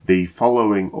The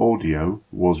following audio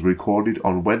was recorded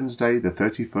on Wednesday the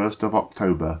 31st of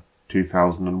October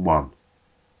 2001.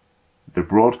 The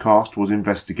broadcast was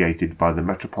investigated by the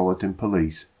Metropolitan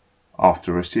Police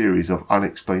after a series of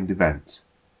unexplained events.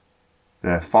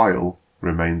 Their file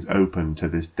remains open to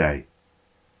this day.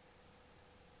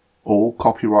 All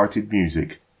copyrighted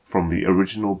music from the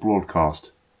original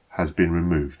broadcast has been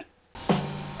removed.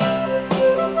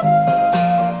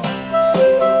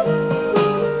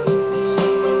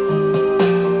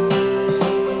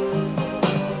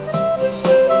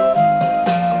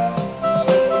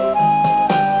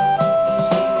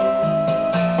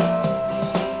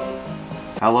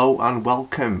 Hello and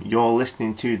welcome. You're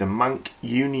listening to the Manc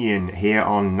Union here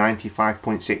on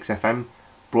 95.6 FM,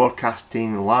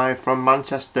 broadcasting live from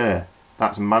Manchester.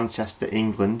 That's Manchester,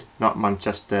 England, not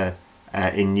Manchester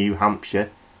in New Hampshire,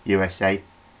 USA.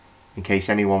 In case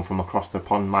anyone from across the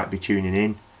pond might be tuning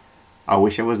in, I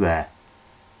wish I was there.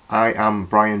 I am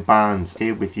Brian Barnes,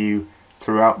 here with you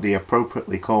throughout the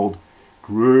appropriately called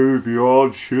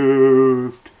Graveyard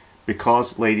Shift.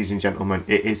 Because, ladies and gentlemen,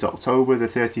 it is October the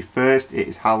 31st, it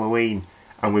is Halloween,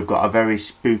 and we've got a very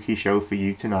spooky show for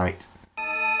you tonight.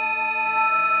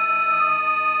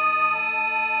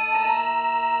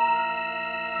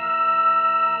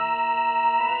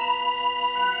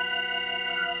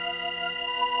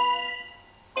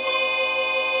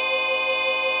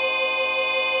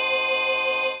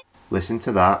 Listen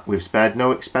to that, we've spared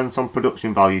no expense on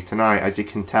production value tonight, as you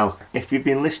can tell. If you've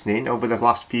been listening over the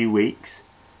last few weeks,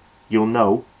 you'll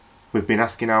know we've been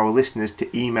asking our listeners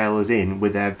to email us in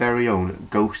with their very own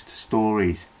ghost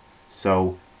stories.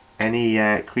 So any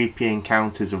creepy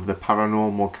encounters of the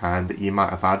paranormal kind that you might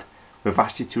have had, we've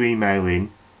asked you to email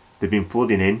in. They've been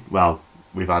flooding in. Well,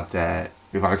 we've had a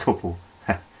couple.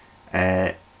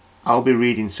 I'll be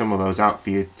reading some of those out for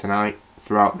you tonight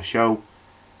throughout the show.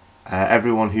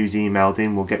 Everyone who's emailed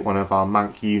in will get one of our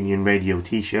Manc Union Radio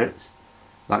t-shirts.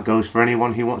 That goes for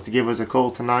anyone who wants to give us a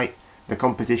call tonight. The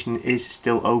competition is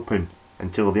still open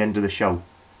until the end of the show,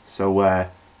 so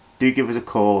do give us a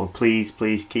call, and please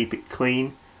keep it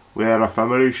clean. We're a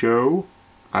family show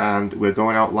and we're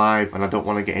going out live, and I don't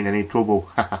want to get in any trouble.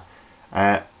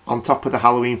 On top of the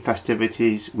Halloween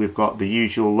festivities, we've got the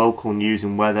usual local news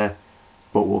and weather,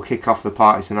 but we'll kick off the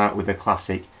party tonight with a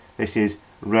classic. This is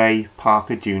Ray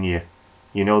Parker Jr.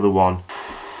 You know the one.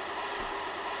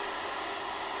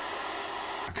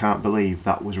 Can't believe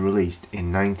that was released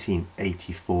in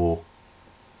 1984.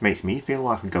 Makes me feel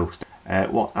like a ghost.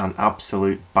 What an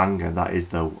absolute banger that is,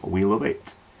 though. We love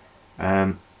it.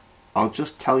 I'll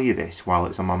just tell you this while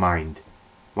it's on my mind.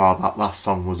 While that last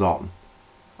song was on,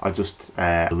 I just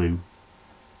blew,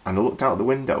 and I looked out the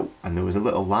window, and there was a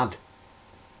little lad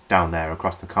down there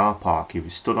across the car park. He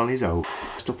was stood on his own,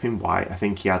 dressed up in white. I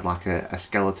think he had like a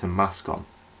skeleton mask on,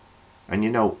 and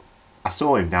you know, I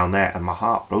saw him down there, and my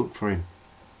heart broke for him,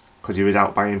 because he was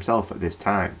out by himself at this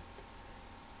time.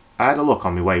 I had a look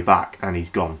on my way back and he's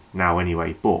gone now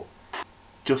anyway, but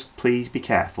just please be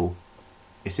careful.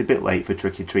 It's a bit late for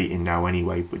trick-or-treating now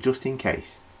anyway, but just in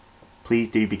case, please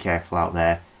do be careful out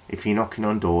there. If you're knocking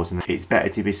on doors, and it's better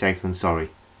to be safe than sorry.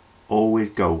 Always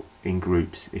go in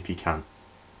groups if you can.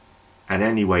 And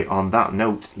anyway, on that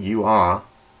note, you are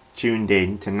tuned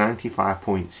in to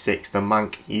 95.6 the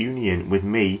Manc Union with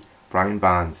me, Brian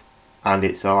Barnes. And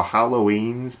it's our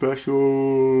Halloween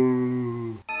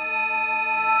special.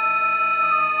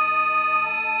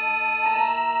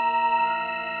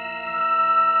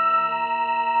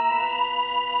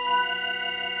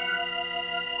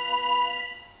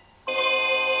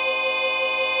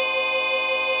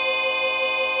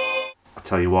 I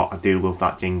tell you what, I do love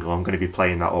that jingle. I'm going to be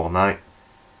playing that all night,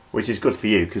 which is good for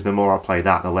you, because the more I play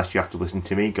that, the less you have to listen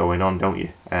to me going on, don't you?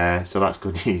 So that's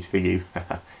good news for you.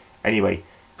 Anyway,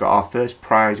 got our first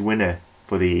prize winner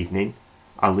for the evening,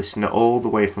 a listener all the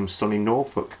way from sunny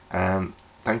Norfolk.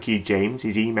 Thank you, James.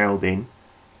 He's emailed in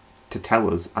to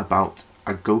tell us about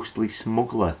a ghostly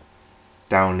smuggler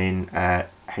down in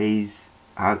Haysborough,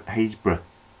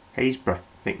 I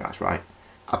think that's right.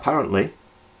 Apparently,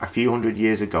 a few hundred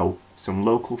years ago, some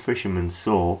local fishermen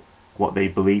saw what they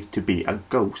believed to be a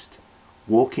ghost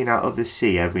walking out of the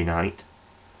sea every night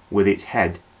with its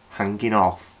head hanging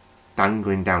off,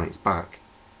 dangling down its back.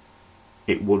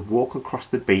 It would walk across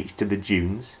the beach to the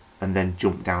dunes and then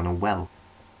jump down a well.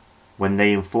 When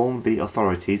they informed the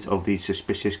authorities of these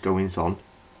suspicious goings-on,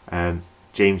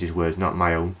 James's words, not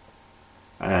my own,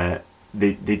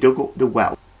 they dug up the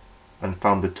well and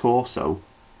found the torso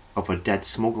of a dead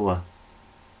smuggler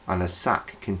and a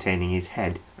sack containing his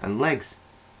head and legs.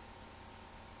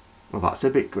 Well, that's a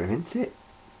bit grim, isn't it?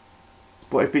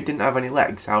 But if it didn't have any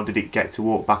legs, how did it get to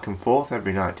walk back and forth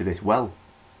every night to this well?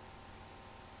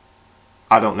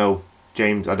 I don't know,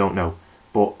 James, I don't know.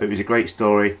 But it was a great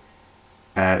story,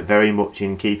 very much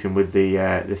in keeping with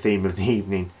the theme of the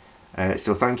evening.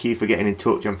 So thank you for getting in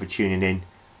touch and for tuning in.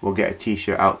 We'll get a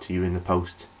t-shirt out to you in the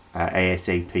post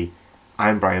ASAP.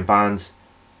 I'm Brian Barnes.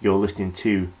 You're listening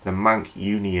to the Manc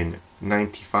Union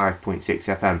 95.6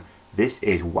 FM. This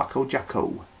is Wacko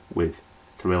Jacko with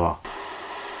Thriller.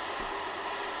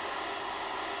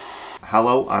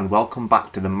 Hello and welcome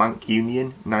back to the Manc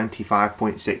Union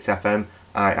 95.6 FM.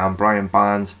 I am Brian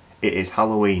Barnes. It is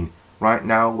Halloween. Right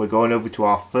now we're going over to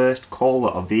our first caller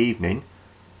of the evening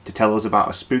to tell us about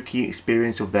a spooky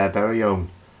experience of their very own.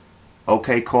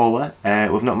 Okay caller,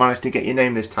 we've not managed to get your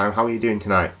name this time. How are you doing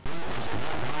tonight?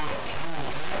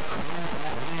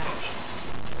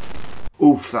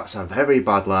 Oof, that's a very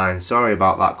bad line. Sorry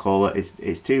about that caller.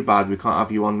 It's too bad we can't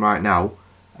have you on right now.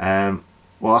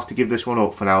 We'll have to give this one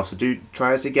up for now, so do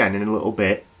try us again in a little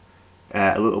bit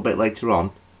later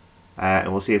on,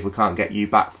 and we'll see if we can't get you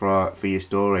back for your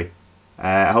story.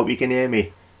 I hope you can hear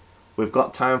me. We've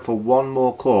got time for one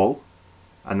more call,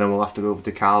 and then we'll have to go over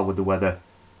to Carl with the weather.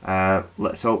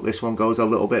 Let's hope this one goes a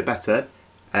little bit better.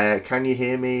 Can you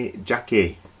hear me,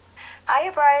 Jackie?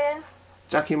 Hiya, Brian.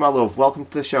 Jackie, my love, welcome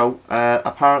to the show.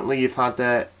 Apparently you've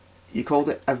had, you called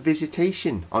it a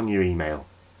visitation on your email.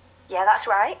 Yeah, that's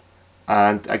right.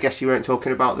 And I guess you weren't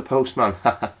talking about the postman.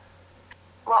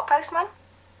 What postman?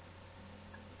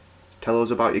 Tell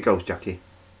us about your ghost, Jackie.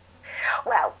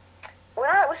 Well, when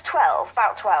I was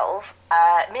about 12,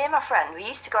 me and my friend, we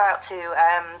used to go out to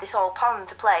this old pond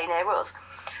to play near us,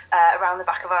 around the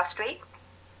back of our street.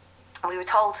 And we were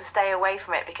told to stay away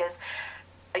from it because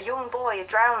a young boy had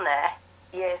drowned there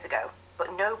years ago,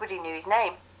 but nobody knew his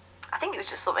name. I think it was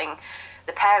just something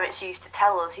the parents used to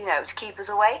tell us, to keep us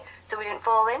away so we didn't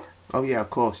fall in. Oh yeah, of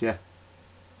course, yeah.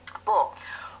 But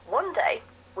one day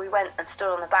we went and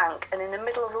stood on the bank, and in the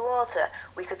middle of the water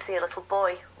we could see a little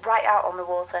boy right out on the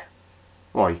water.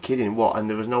 Oh, are you kidding? What? And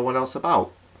there was no one else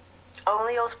about?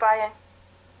 Only us, Brian.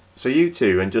 So you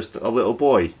two and just a little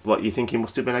boy, what, you think he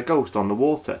must have been a ghost on the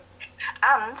water?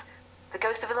 And the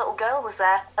ghost of a little girl was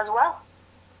there as well.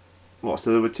 What,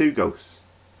 so there were two ghosts?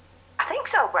 I think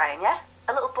so, Brian, yeah.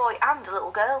 A little boy and a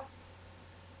little girl.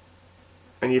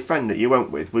 And your friend that you went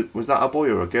with, was that a boy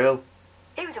or a girl?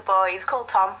 He was a boy, he was called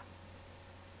Tom.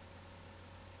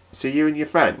 So you and your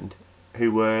friend,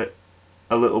 who were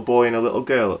a little boy and a little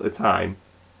girl at the time,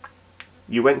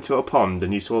 you went to a pond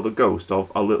and you saw the ghost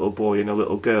of a little boy and a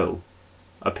little girl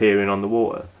appearing on the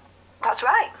water? That's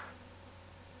right.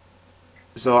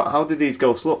 So how did these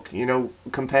ghosts look,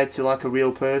 compared to like a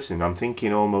real person? I'm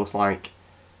thinking almost like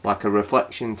a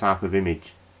reflection type of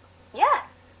image. Yeah,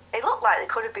 it looked like they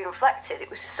could have been reflected. It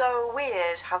was so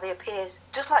weird how they appeared,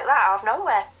 just like that, out of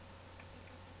nowhere.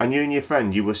 And you and your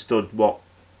friend, you were stood, what?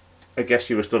 I guess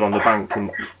you were stood on the bank,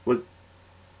 and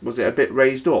was it a bit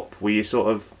raised up? Were you sort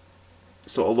of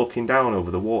looking down over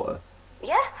the water?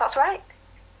 Yeah, that's right.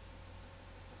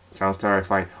 Sounds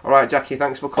terrifying. Alright, Jackie,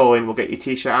 thanks for calling. We'll get your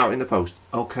t-shirt out in the post.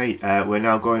 Okay, we're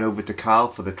now going over to Carl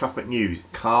for the traffic news.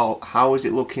 Carl, how is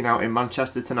it looking out in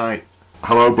Manchester tonight?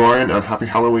 Hello Brian, and happy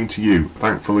Halloween to you.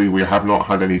 Thankfully we have not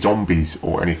had any zombies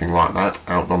or anything like that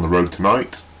out on the road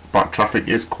tonight, but traffic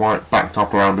is quite backed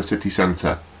up around the city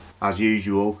centre. As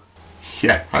usual.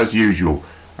 Yeah, as usual.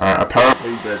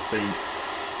 Apparently there's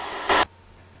been...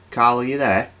 Carl, are you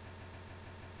there?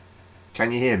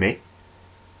 Can you hear me?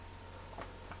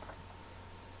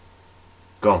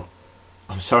 Gone.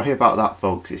 I'm sorry about that,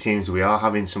 folks. It seems we are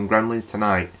having some gremlins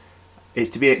tonight. It's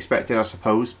to be expected, I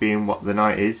suppose, being what the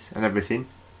night is and everything.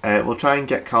 We'll try and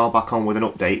get Carl back on with an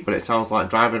update, but it sounds like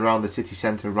driving around the city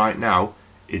centre right now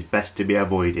is best to be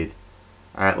avoided.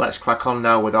 Let's crack on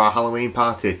now with our Halloween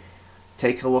party.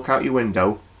 Take a look out your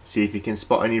window, see if you can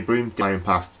spot any brooms flying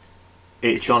past.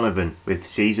 It's Donovan with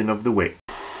Season of the Witch.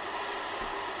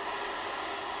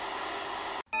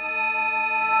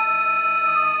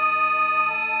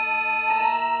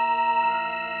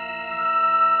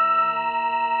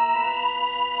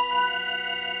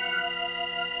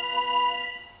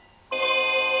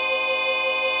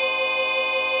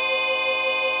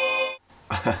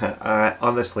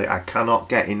 Honestly, I cannot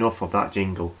get enough of that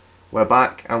jingle. We're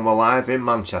back and we're live in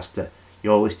Manchester.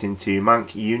 You're listening to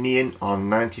Manc Union on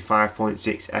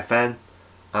 95.6 FM.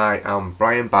 I am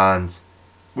Brian Barnes.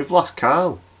 We've lost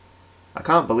Carl. I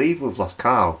can't believe we've lost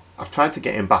Carl. I've tried to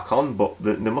get him back on, but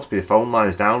there must be the phone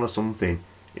lines down or something.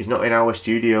 He's not in our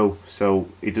studio, so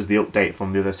he does the update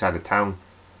from the other side of town.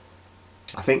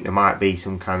 I think there might be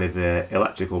some kind of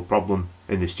electrical problem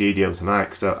in the studio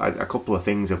tonight, because a couple of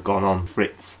things have gone on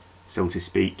fritz so to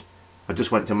speak. I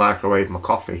just went to microwave my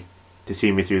coffee to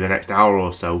see me through the next hour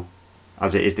or so,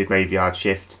 as it is the graveyard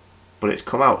shift. But it's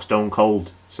come out stone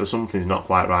cold, so something's not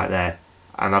quite right there.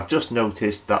 And I've just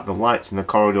noticed that the lights in the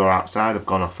corridor outside have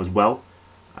gone off as well.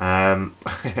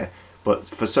 But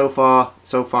for so far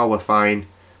we're fine.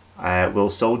 We'll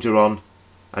soldier on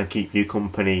and keep you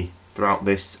company throughout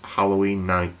this Halloween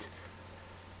night.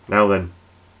 Now then,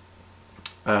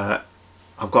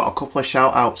 I've got a couple of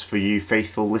shout outs for you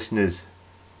faithful listeners.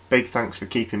 Big thanks for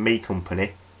keeping me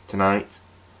company tonight.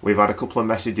 We've had a couple of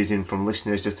messages in from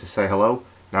listeners just to say hello.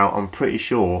 Now I'm pretty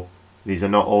sure these are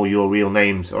not all your real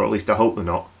names, or at least I hope they're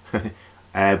not.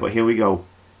 But here we go.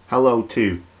 Hello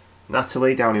to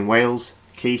Natalie down in Wales,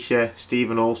 Keisha,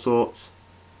 Stevens Allsorts,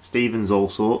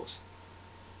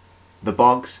 The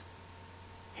Bogs,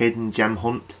 Hidden Gem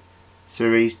Hunt,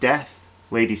 Cerise Death,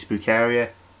 Lady Spookaria,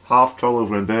 Half Troll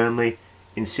over in Burnley,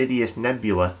 Insidious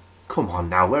Nebula. Come on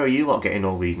now, where are you lot getting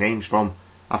all these names from?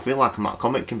 I feel like I'm at a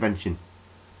comic convention.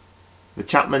 The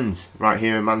Chapmans, right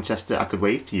here in Manchester. I could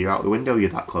wave to you out the window, you're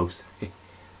that close.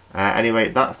 Anyway,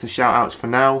 that's the shout outs for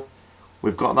now.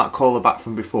 We've got that caller back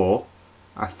from before,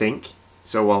 I think,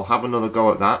 so I'll have another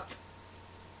go at that.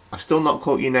 I've still not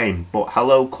caught your name, but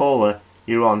hello caller,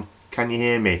 you're on. Can you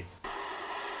hear me?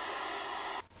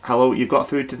 Hello, you've got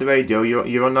through to the radio.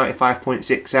 You're on 95.6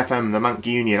 FM, the Manc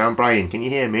Union. I'm Brian. Can you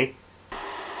hear me?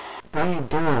 Brian,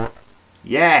 don't.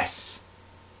 Yes!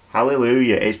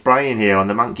 Hallelujah. It's Brian here on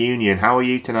the Manc Union. How are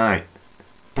you tonight?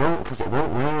 Don't, because it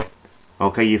won't work.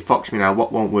 Okay, you foxed me now.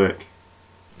 What won't work?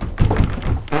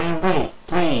 Brian, wait,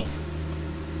 please.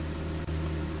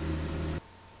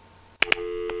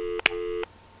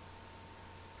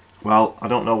 Well, I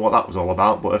don't know what that was all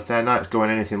about, but if their night's going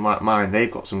anything like mine,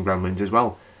 they've got some gremlins as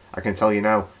well. I can tell you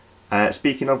now.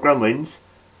 Speaking of gremlins,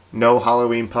 no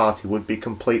Halloween party would be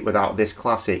complete without this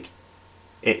classic.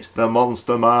 It's the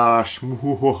Monster Mash.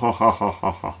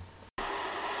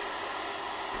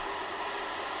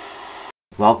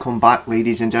 Welcome back,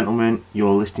 ladies and gentlemen.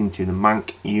 You're listening to the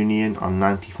Manc Union on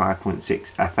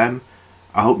 95.6 FM.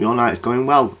 I hope your night's going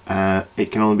well.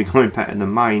 It can only be going better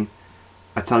than mine.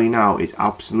 I tell you now, it's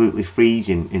absolutely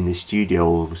freezing in this studio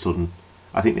all of a sudden.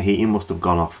 I think the heating must have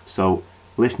gone off. So,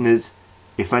 listeners,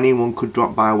 if anyone could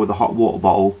drop by with a hot water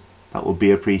bottle, that would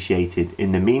be appreciated.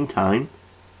 In the meantime,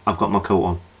 I've got my coat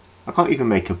on. I can't even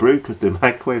make a brew because the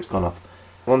microwave's gone off.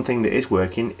 One thing that is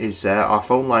working is our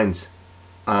phone lines.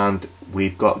 And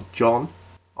we've got John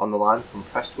on the line from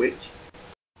Prestwich.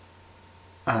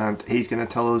 And he's going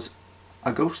to tell us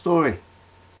a ghost story.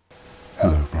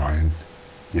 Hello, Brian.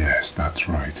 Yes, that's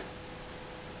right.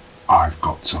 I've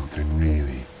got something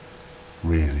really,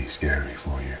 really scary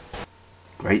for you.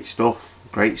 Great stuff,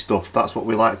 great stuff. That's what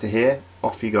we like to hear.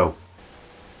 Off you go.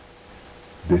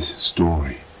 This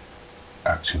story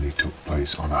actually took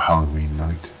place on a Halloween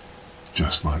night,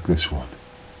 just like this one,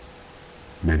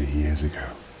 many years ago.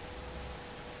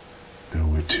 There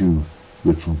were two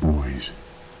little boys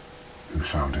who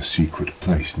found a secret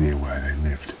place near where they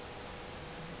lived.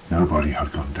 Nobody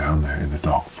had gone down there in the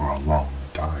dark for a long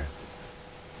time.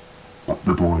 But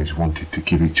the boys wanted to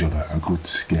give each other a good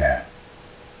scare,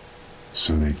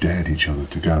 so they dared each other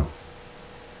to go.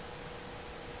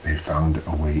 They found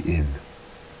a way in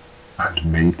and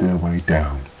made their way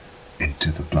down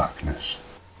into the blackness.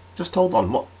 Just hold on,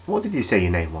 what did you say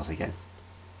your name was again?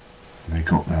 They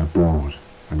got their board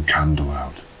and candle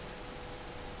out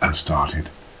and started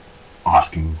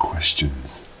asking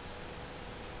questions.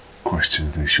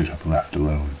 Questions they should have left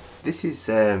alone. This is,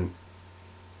 we're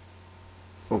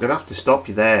going to have to stop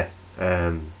you there,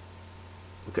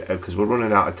 because we're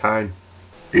running out of time.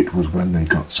 It was when they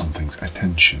got something's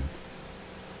attention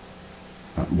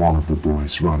that one of the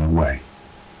boys ran away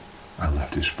and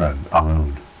left his friend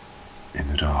alone in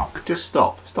the dark. Just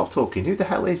stop talking. Who the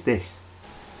hell is this?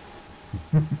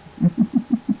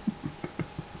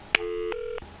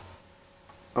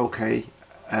 Okay,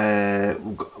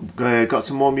 we've got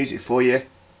some more music for you,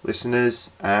 listeners.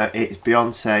 It's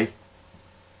Beyonce.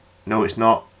 No, it's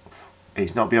not.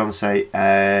 It's not Beyonce.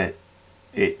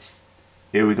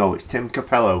 Here we go. It's Tim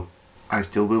Capello. I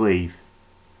Still Believe.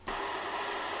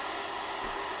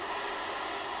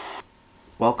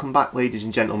 Welcome back, ladies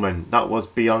and gentlemen. That was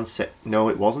Beyonce. No,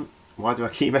 it wasn't. Why do I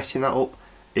keep messing that up?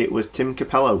 It was Tim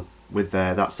Capello with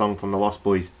that song from the Lost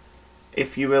Boys.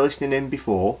 If you were listening in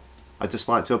before, I'd just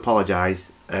like to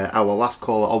apologise. Our last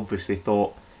caller obviously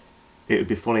thought it would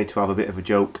be funny to have a bit of a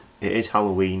joke. It is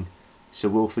Halloween, so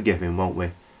we'll forgive him, won't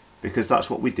we? Because that's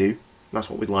what we do. That's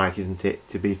what we'd like, isn't it?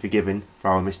 To be forgiven for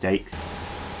our mistakes.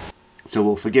 So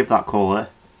we'll forgive that caller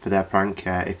for their prank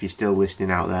if you're still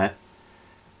listening out there.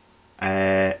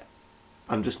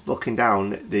 I'm just looking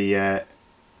down at the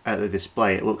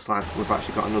display. It looks like we've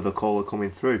actually got another caller coming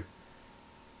through.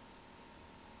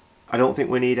 I don't think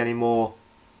we need any more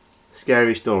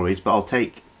scary stories, but I'll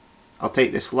take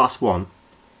this last one,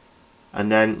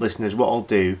 and then listeners, what I'll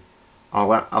do,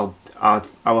 our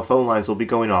phone lines will be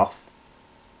going off,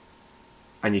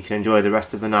 and you can enjoy the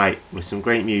rest of the night with some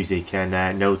great music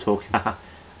and no talking.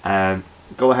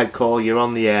 Go ahead, call. You're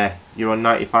on the air. You're on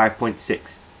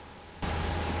 95.6.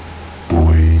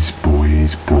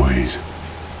 Boys,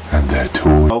 and their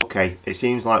toys. Okay, it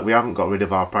seems like we haven't got rid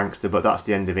of our prankster, but that's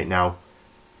the end of it now.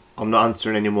 I'm not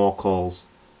answering any more calls.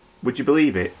 Would you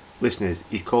believe it? Listeners,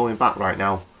 he's calling back right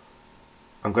now.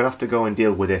 I'm going to have to go and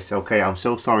deal with this. Okay, I'm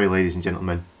so sorry, ladies and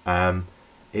gentlemen.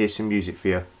 Here's some music for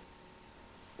you.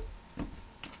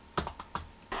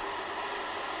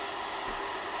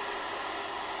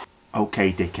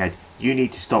 Okay, dickhead. You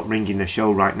need to stop ringing the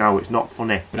show right now. It's not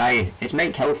funny. Brian, it's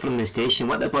Mike Hill from the station.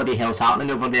 What the bloody hell's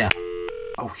happening over there?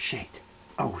 Oh shit.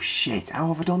 Oh shit. How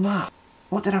have I done that?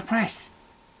 What did I press?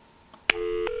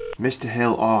 Mr.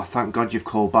 Hill, oh thank God you've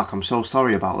called back. I'm so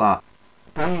sorry about that.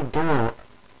 Brian, don't.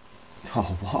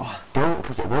 Oh, what? Don't,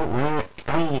 because it won't work.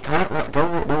 Brian, you can't let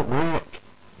go, it won't work.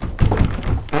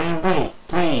 Brian, wait,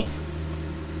 please.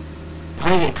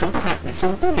 Brian, come back, there's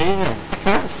something here. I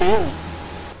can't see.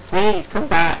 Please, come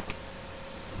back.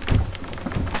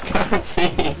 I can't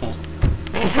see.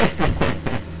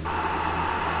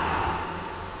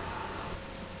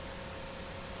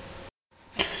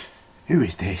 Who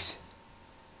is this?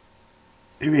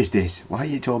 Who is this? Why are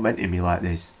you tormenting me like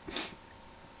this?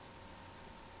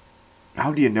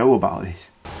 How do you know about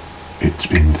this? It's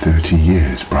been 30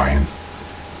 years, Brian,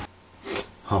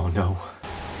 Oh no.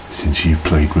 since you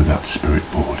played with that spirit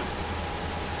board.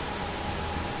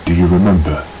 Do you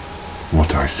remember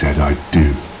what I said I'd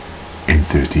do in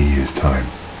 30 years' time?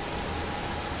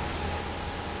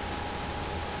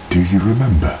 Do you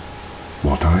remember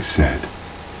what I said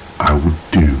I would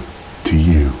do to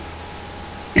you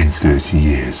in 30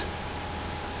 years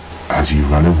as you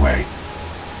ran away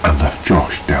and left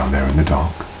Josh down there in the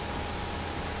dark?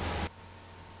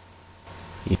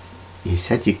 You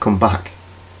said you'd come back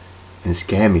and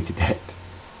scare me to death.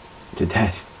 To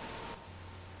death.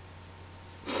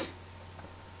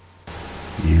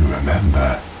 You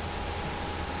remember.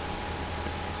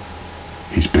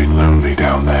 He's been lonely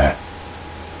down there,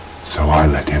 so I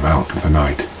let him out for the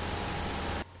night.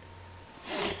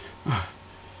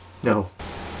 No.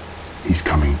 He's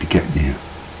coming to get you.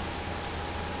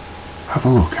 Have a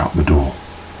look out the door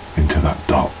into that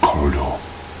dark corridor.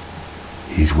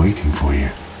 He's waiting for you.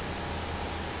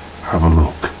 Have a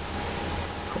look.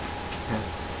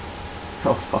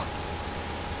 Oh fuck.